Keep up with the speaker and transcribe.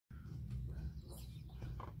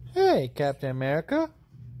Hey, Captain America.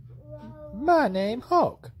 My name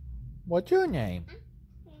Hulk. What's your name?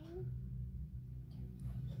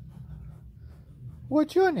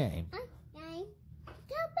 What's your name?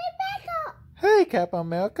 Hey, Captain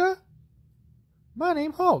America. My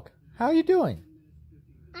name Hulk. How you doing?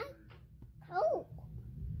 Hulk.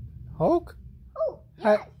 Hulk?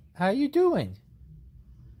 Yes. How you doing?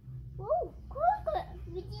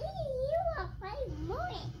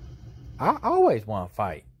 I always want to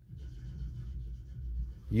fight.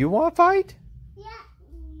 You want to fight?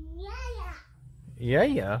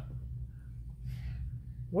 Yeah.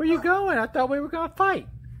 Where you going? I thought we were going to fight.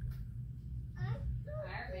 Iron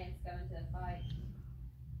Man's going to the fight.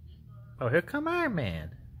 Oh, here come Iron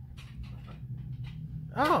Man.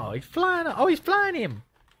 Oh, he's flying. Oh, he's flying him.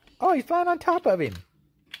 Oh, he's flying on top of him.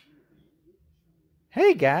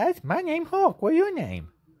 Hey, guys. My name's Hulk. What's your name?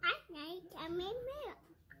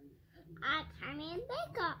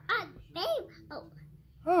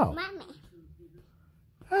 Oh.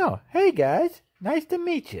 Oh, hey, guys. Nice to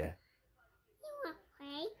meet you. You want to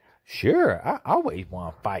play? Sure. I always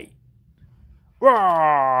want to fight.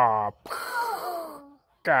 Roar!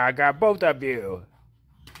 I got both of you.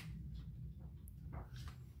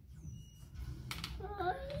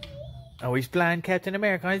 Oh, he's flying Captain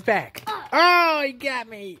America on his back. Oh, he got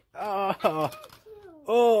me. Oh.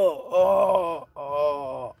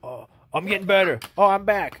 I'm getting better. Oh, I'm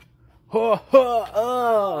back. Oh,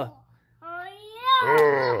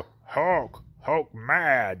 yeah. Hulk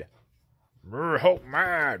mad. Hulk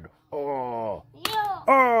mad. Oh.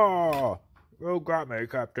 Yeah. You got me,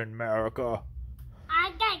 Captain America.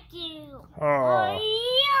 I got you. Oh.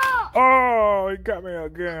 Yeah. Oh, he got me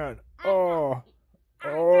again. Oh.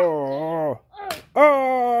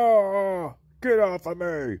 Get off of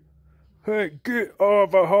me. Hey, get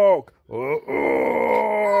off of Hulk.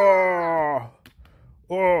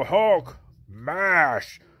 Hulk,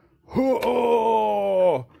 mash.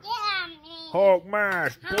 Hulk,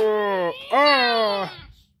 mash.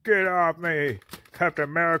 Get off me, Captain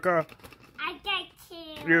America. I got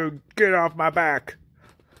you. You get off my back.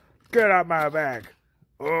 Get off my back.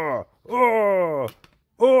 You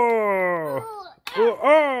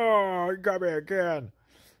got me again.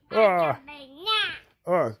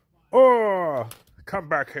 Come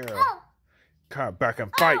back here. Come back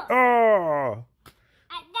and fight.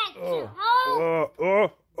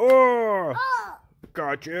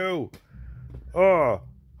 Got you.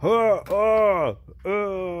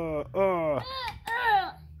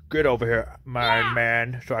 Get over here, my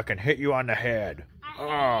man, so I can hit you on the head.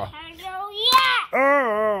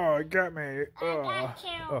 Got me.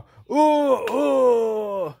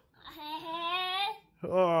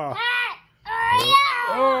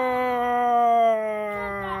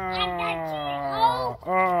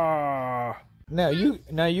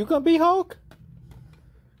 Now you gonna be Hulk?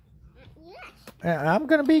 Yes. And I'm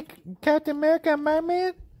gonna be Captain America and my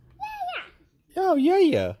man? Yeah. Oh,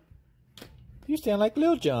 yeah. You sound like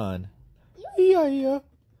Lil Jon. Yeah.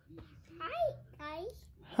 Hi, guys.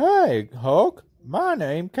 Hey, Hulk. My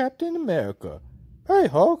name Captain America. Hey,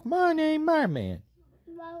 Hulk. My name Iron Man.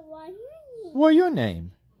 What's your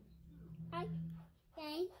name?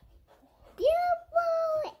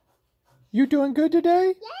 Beautiful. You doing good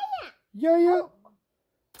today? Yeah.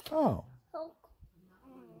 Oh.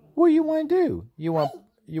 What do you want to do? You want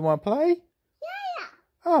to play? Yeah.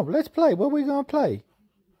 Oh, let's play. What are we gonna play?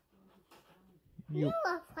 You want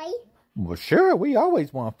to play? Well, sure. We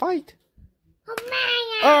always want to fight.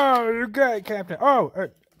 Oh, you got it, Captain. Oh,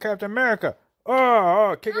 Captain America.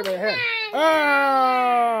 Oh, kick him in the head.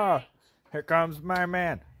 Oh, here comes my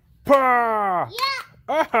man. Pah!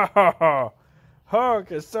 Yeah. Oh,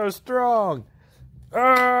 Hulk is so strong.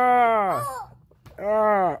 I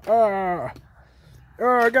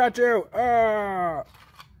got you.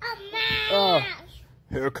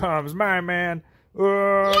 Here comes my man.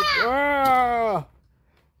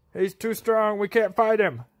 He's too strong. We can't fight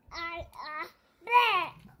him.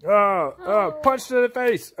 Punch to the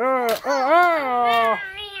face. Oh,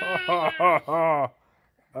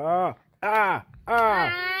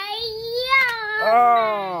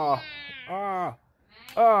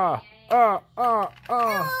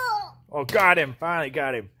 got him. Finally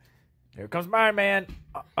got him. Here comes my man.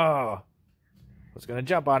 I was going to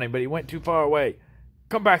jump on him, but he went too far away.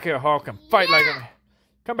 Come back here, Hulk, and fight like a man.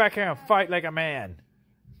 Come back here and fight like a man.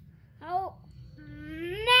 Oh,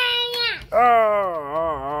 man.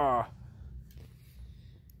 Oh,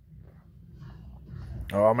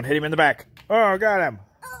 I'm going to hit him in the back. Oh, got him.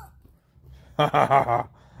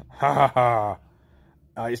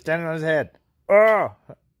 Oh, he's standing on his head. Oh,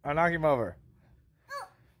 I knocked him over.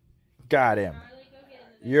 Got him.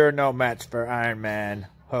 You're no match for Iron Man,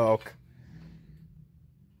 Hulk.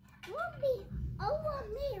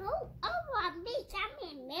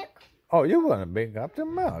 Oh, you want to be Captain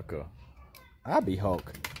America? I'll be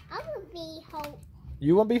Hulk. I will be Hulk.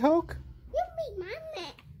 You want to be Hulk? You be my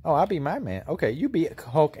man. Oh, I'll be my man. Okay, you be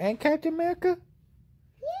Hulk and Captain America?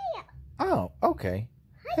 Yeah. Oh, okay.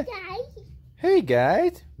 Hi, guys. Hey,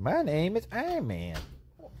 guys. My name is Iron Man.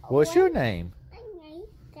 What's your name? My name is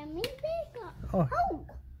Captain America. Oh. Hulk.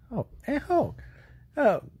 Oh, and Hulk.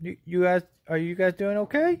 Oh, you guys, are you guys doing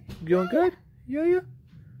okay? Doing good? Yeah.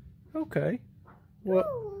 Okay. Well,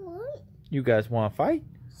 you guys want to fight?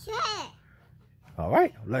 Sure. All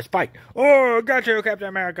right, let's fight. Oh, got you, Captain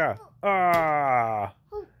America. Ah.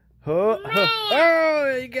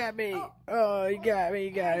 Oh, you got me. Oh, you got me.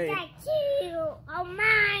 I got you. Oh,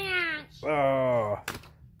 my gosh. Oh.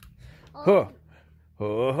 Huh.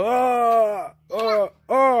 Oh.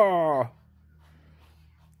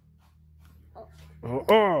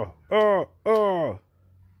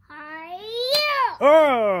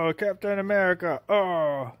 Oh, Captain America.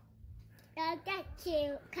 Oh. I got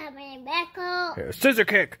you, Captain America. Here, scissor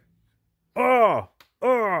kick. Oh.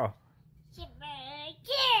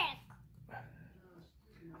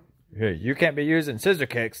 Hey, you can't be using scissor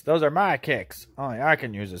kicks. Those are my kicks. Only I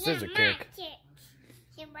can use a scissor kick.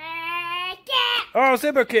 Oh,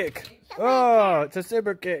 saber kick. Oh, it's a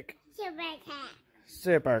saber kick.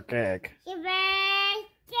 Saber kick.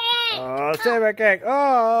 Oh, saber kick.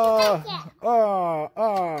 Oh.